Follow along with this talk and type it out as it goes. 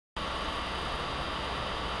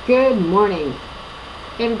Good morning.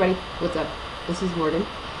 Hey everybody, what's up? This is Morgan,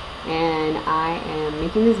 and I am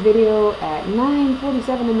making this video at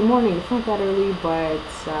 9:47 in the morning. It's not that early, but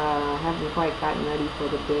I haven't quite gotten ready for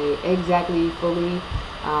the day exactly fully.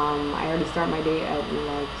 I already start my day at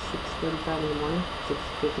like 6:35 in the morning,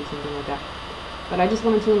 6:50, something like that. But I just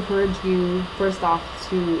wanted to encourage you, first off,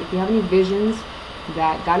 to, if you have any visions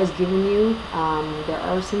that God has given you, there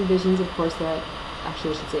are some visions, of course, that,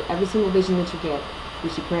 actually I should say, every single vision that you get, you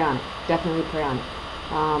should pray on it. Definitely pray on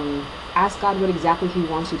it. Ask God what exactly He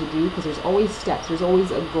wants you to do, because there's always steps. There's always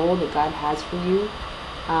a goal that God has for you.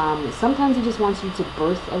 Sometimes He just wants you to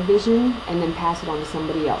birth a vision and then pass it on to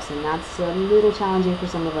somebody else. And that's a little challenging for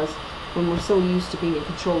some of us when we're so used to being in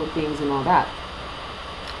control of things and all that.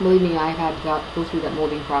 Believe me, I've had to go through that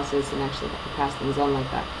molding process and actually have to pass things on like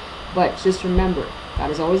that. But just remember, God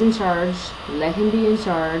is always in charge. Let Him be in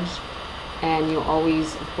charge. And you'll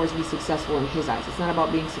always, of course, be successful in His eyes. It's not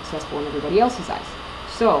about being successful in everybody else's eyes.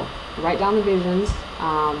 So, write down the visions.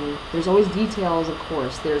 There's always details, of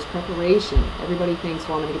course. There's preparation. Everybody thinks,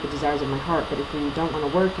 well, I'm going to get the desires of my heart. But if you don't want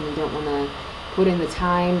to work and you don't want to put in the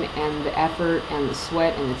time and the effort and the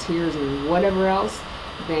sweat and the tears and whatever else,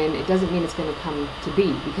 then it doesn't mean it's going to come to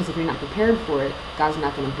be. Because if you're not prepared for it, God's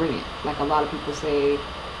not going to bring it. Like a lot of people say,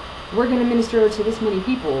 we're going to minister to this many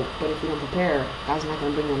people, but if we don't prepare, God's not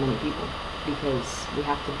going to bring that many people, because we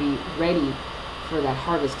have to be ready for that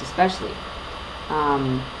harvest, especially.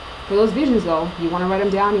 For those visions, though, you want to write them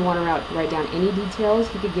down. You want to write down any details.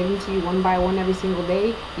 He could give them to you one by one every single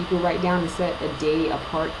day. You can write down and set a day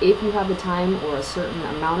apart if you have the time, or a certain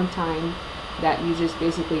amount of time that you just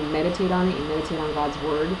basically meditate on it. You meditate on God's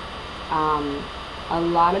word. A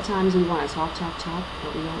lot of times we want to talk,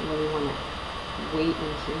 but we don't really want to wait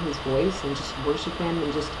and hear His voice and just worship Him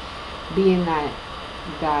and just be in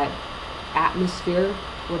that atmosphere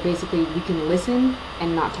where basically we can listen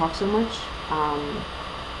and not talk so much,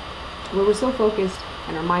 where we're so focused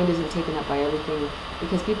and our mind isn't taken up by everything.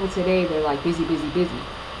 Because people today, they're like busy,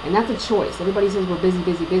 and that's a choice. Everybody says we're busy,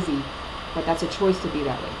 but that's a choice to be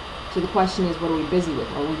that way. So the question is, what are we busy with?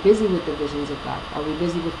 Are we busy with the visions of God? Are we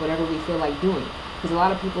busy with whatever we feel like doing? Because a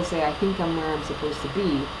lot of people say, I think I'm where I'm supposed to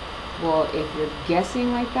be. Well, if you're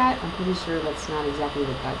guessing like that, I'm pretty sure that's not exactly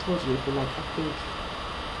what God told you. If you're like, I think,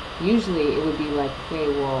 usually it would be like, okay,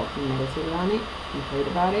 well, you meditated on it, you prayed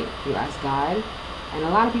about it, you asked God. And a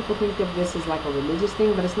lot of people think of this as like a religious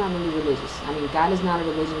thing, but it's not really religious. I mean, God is not a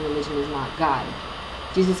religion is not God.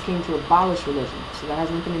 Jesus came to abolish religion, so that has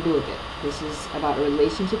nothing to do with it. This is about a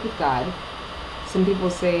relationship with God. Some people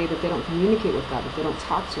say that they don't communicate with God, that they don't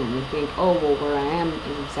talk to Him. They think, oh, well, where I am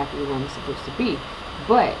is exactly where I'm supposed to be.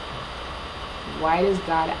 But why does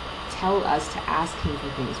God tell us to ask Him for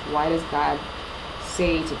things? Why does God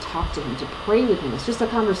say to talk to Him, to pray with Him? It's just a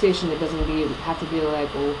conversation. It doesn't have to be like,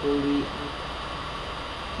 oh, holy.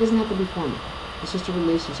 It doesn't have to be formal. It's just a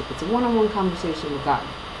relationship. It's a one-on-one conversation with God.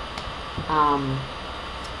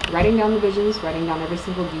 Writing down the visions, writing down every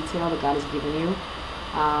single detail that God has given you.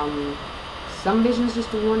 Some visions just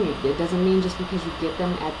to warn you. It doesn't mean just because you get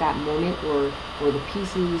them at that moment, or the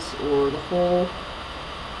pieces or the whole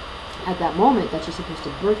at that moment, that you're supposed to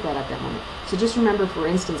birth that at that moment. So just remember, for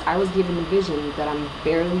instance, I was given a vision that I'm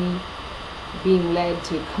barely being led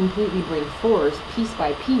to completely bring forth, piece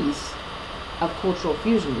by piece, of cultural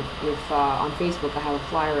fusion. If on Facebook I have a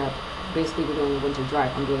flyer up, basically we're doing a winter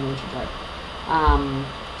drive. I'm doing a winter drive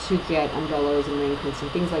to get umbrellas and raincoats and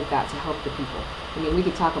things like that to help the people. I mean, we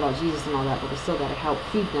could talk about Jesus and all that, but we still got to help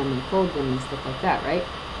feed them and clothe them and stuff like that, right?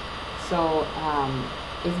 So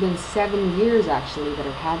it's been 7 years actually that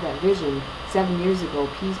I've had that vision. 7 years ago,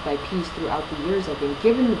 piece by piece, throughout the years I've been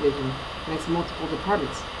given the vision, and it's multiple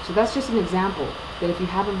departments. So that's just an example that if you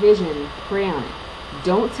have a vision, pray on it.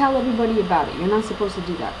 Don't tell everybody about it. You're not supposed to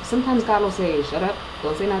do that. Sometimes God will say, shut up,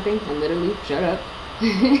 don't say nothing, and literally, shut up.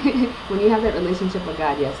 When you have that relationship with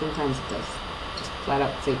God, yeah, sometimes it does. Just flat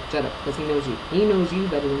out say, shut up, because He knows you. He knows you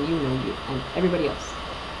better than you know you, and everybody else.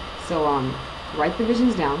 So write the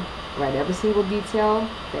visions down. Write every single detail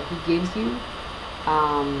that He gives you.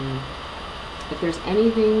 If there's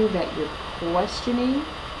anything that you're questioning,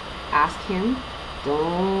 ask Him.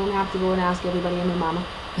 Don't have to go and ask everybody and their mama.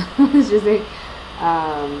 Let's just say,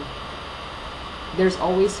 there's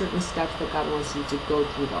always certain steps that God wants you to go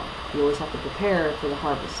through, though. You always have to prepare for the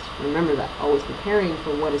harvest. Remember that. Always preparing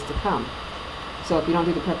for what is to come. So if you don't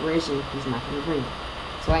do the preparation, He's not going to bring it.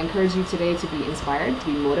 So I encourage you today to be inspired, to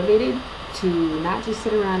be motivated, to not just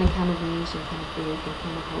sit around and kind of wish and kind of think and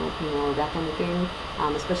kind of hope, that kind of thing.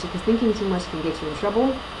 Especially because thinking too much can get you in trouble.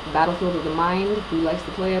 The battlefield of the mind, who likes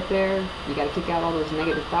to play up there? You got to kick out all those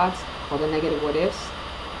negative thoughts, all the negative what ifs.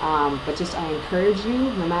 But just I encourage you,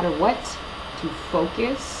 no matter what, to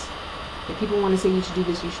focus. If people want to say you should do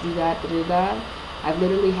this, you should do that, I've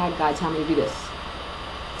literally had God tell me to do this,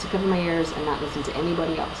 to cover my ears and not listen to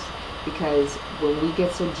anybody else. Because when we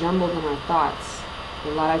get so jumbled in our thoughts,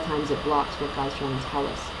 a lot of times it blocks what God's trying to tell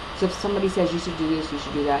us. So if somebody says you should do this, you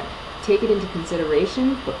should do that, take it into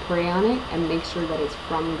consideration, but pray on it and make sure that it's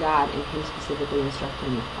from God and Him specifically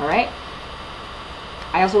instructing you. Alright?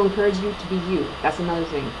 I also encourage you to be you. That's another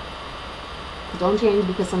thing. Don't change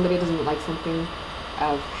because somebody doesn't like something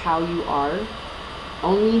of how you are.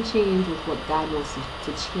 Only change with what God wants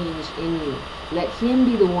to change in you. Let Him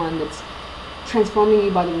be the one that's transforming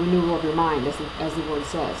you by the renewal of your mind, as the word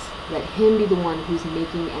says. Let Him be the one who's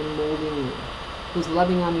making and molding you, who's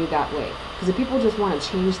loving on you that way. Because if people just want to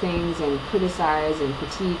change things and criticize and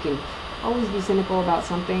critique and always be cynical about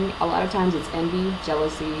something, a lot of times it's envy,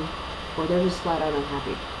 jealousy, or they're just flat out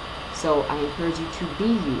unhappy. So I encourage you to be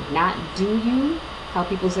you, not do you. How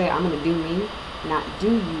people say, I'm going to do me. Not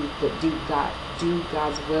do you, but do God. Do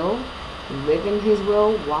God's will. Live in His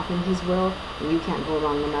will. Walk in His will. And you can't go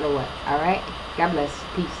wrong no matter what. Alright? God bless.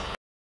 Peace.